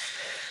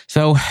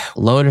 So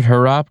loaded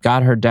her up,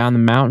 got her down the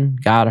mountain,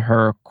 got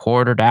her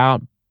quartered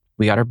out.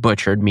 We got her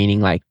butchered,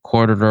 meaning like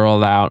quartered her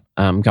all out,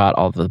 got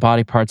all the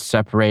body parts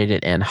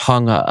separated and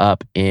hung her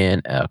up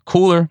in a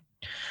cooler,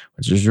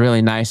 which was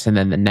really nice. And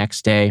then the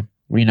next day,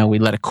 we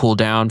let it cool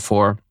down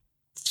for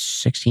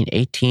 16,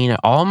 18,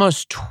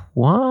 almost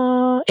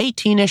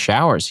 18-ish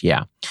hours.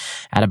 Yeah.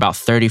 At about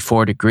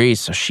 34 degrees.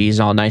 So she's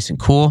all nice and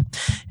cool.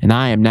 And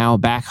I am now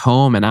back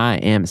home and I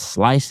am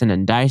slicing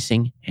and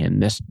dicing.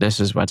 And this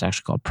is what's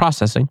actually called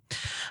processing.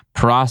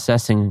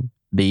 Processing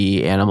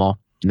the animal.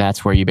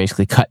 That's where you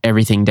basically cut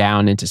everything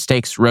down into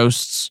steaks,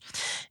 roasts,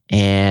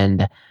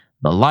 and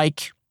the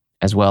like,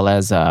 as well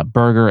as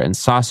burger and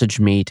sausage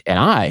meat. And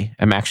I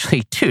am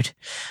actually, dude,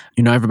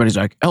 everybody's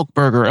like, elk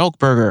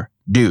burger.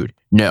 Dude,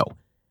 no.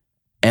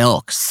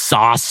 Elk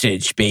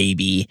sausage,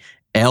 baby.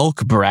 Elk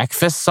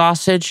breakfast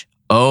sausage.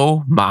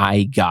 Oh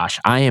my gosh.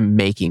 I am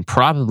making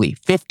probably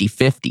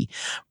 50-50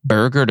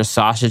 burger to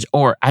sausage.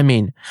 Or,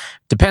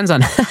 depends on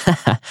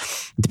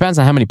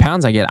how many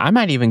pounds I get. I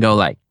might even go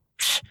like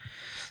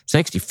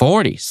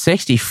 60-40,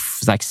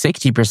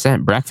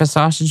 60% breakfast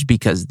sausage,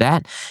 because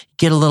that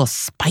get a little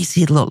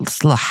spicy, a little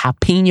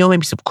jalapeno,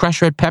 maybe some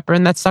crushed red pepper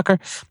in that sucker.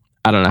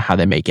 I don't know how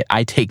they make it.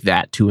 I take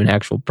that to an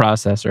actual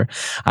processor.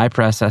 I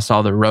process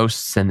all the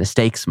roasts and the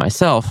steaks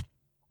myself,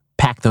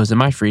 pack those in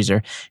my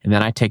freezer, and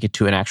then I take it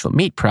to an actual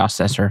meat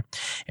processor,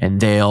 and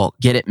they'll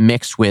get it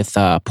mixed with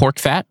pork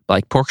fat,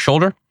 like pork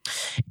shoulder,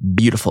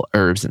 beautiful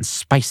herbs and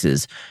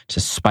spices to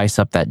spice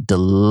up that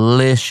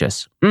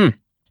delicious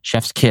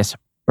chef's kiss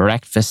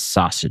breakfast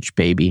sausage,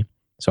 baby.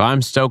 So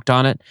I'm stoked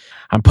on it.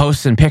 I'm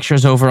posting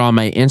pictures over on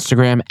my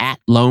Instagram at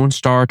Lone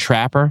Star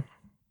Trapper,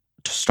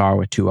 star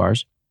with 2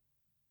 R's.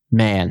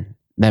 Man,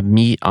 that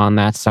meat on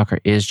that sucker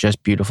is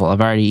just beautiful.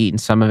 I've already eaten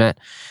some of it.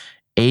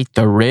 Ate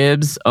the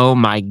ribs. Oh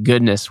my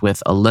goodness,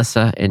 with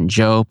Alyssa and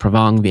Joe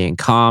Pravong being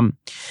calm,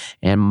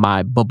 and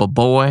my bubba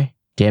boy,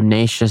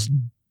 Damnatious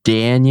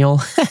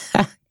Daniel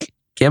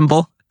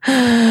Kimball,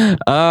 and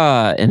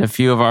a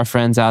few of our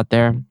friends out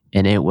there.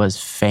 And it was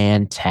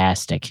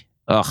fantastic.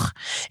 And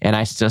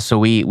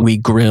we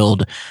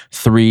grilled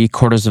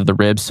 3/4 of the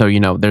ribs. So,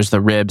 there's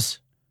the ribs,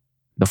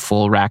 the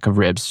full rack of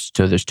ribs.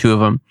 So there's 2 of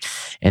them.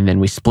 And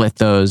then we split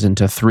those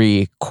into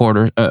 3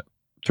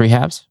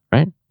 halves,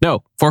 right?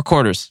 No, 4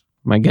 quarters.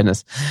 My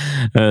goodness.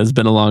 It's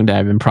been a long day.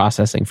 I've been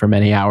processing for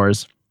many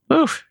hours.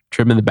 Oof,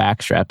 trimming the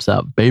back straps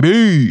up,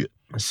 baby.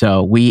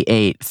 So we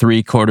ate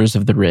 3/4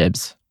 of the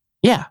ribs.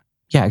 Yeah,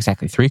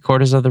 exactly.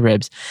 3/4 of the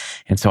ribs.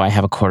 And so I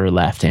have a quarter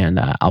left, and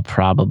I'll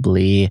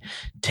probably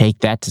take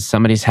that to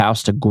somebody's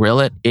house to grill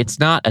it. It's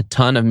not a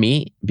ton of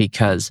meat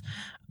because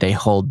they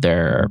hold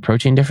their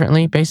protein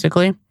differently,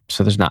 basically.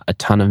 So there's not a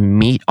ton of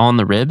meat on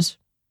the ribs,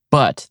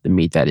 but the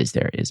meat that is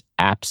there is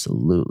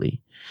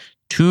absolutely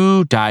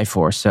to die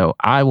for. So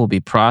I will be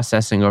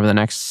processing over the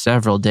next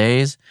several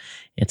days.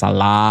 It's a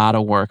lot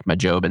of work, my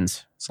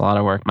Jobins. It's a lot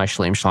of work, my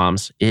Schleem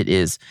Schlams. It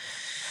is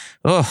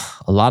a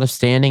lot of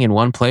standing in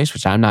one place,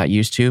 which I'm not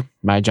used to.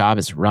 My job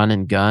is run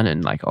and gun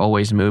and like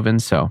always moving.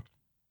 So,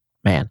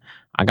 man,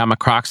 I got my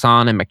Crocs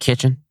on in my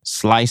kitchen,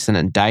 slicing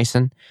and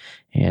dicing,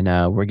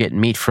 and we're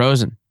getting meat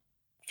frozen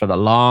for the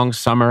long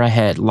summer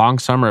ahead, long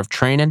summer of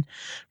training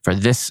for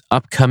this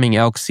upcoming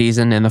elk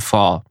season in the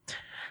fall.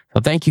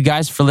 So thank you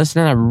guys for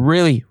listening. I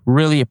really,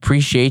 really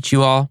appreciate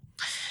you all.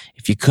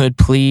 If you could,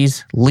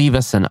 please leave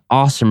us an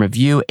awesome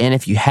review. And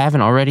if you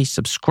haven't already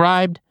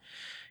subscribed,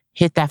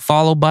 hit that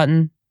follow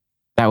button.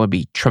 That would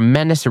be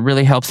tremendous. It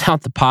really helps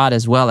out the pod,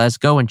 as well as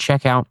go and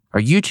check out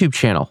our YouTube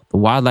channel, the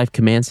Wildlife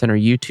Command Center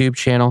YouTube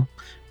channel.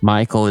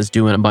 Michael is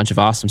doing a bunch of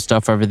awesome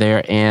stuff over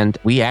there. And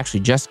we actually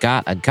just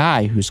got a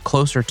guy who's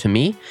closer to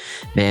me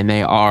than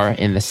they are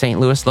in the St.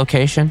 Louis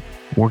location.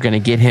 We're going to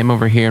get him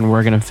over here and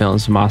we're going to film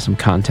some awesome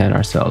content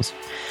ourselves.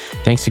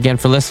 Thanks again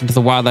for listening to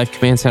the Wildlife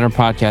Command Center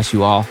podcast,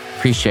 you all.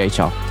 Appreciate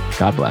y'all.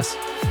 God bless.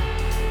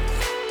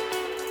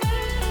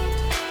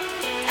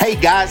 Hey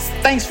guys,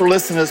 thanks for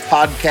listening to this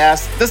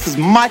podcast. This is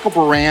Michael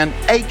Baran,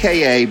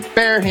 aka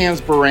Bare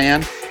Hands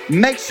Baran.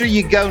 Make sure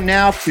you go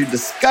now to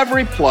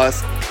Discovery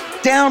Plus,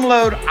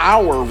 download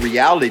our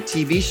reality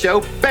TV show,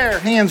 Bare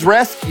Hands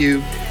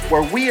Rescue,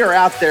 where we are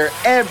out there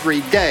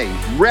every day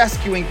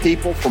rescuing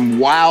people from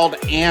wild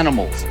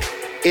animals.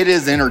 It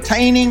is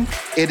entertaining,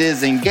 it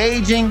is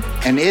engaging,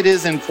 and it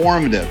is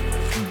informative.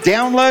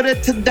 Download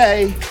it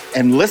today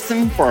and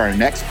listen for our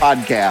next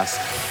podcast.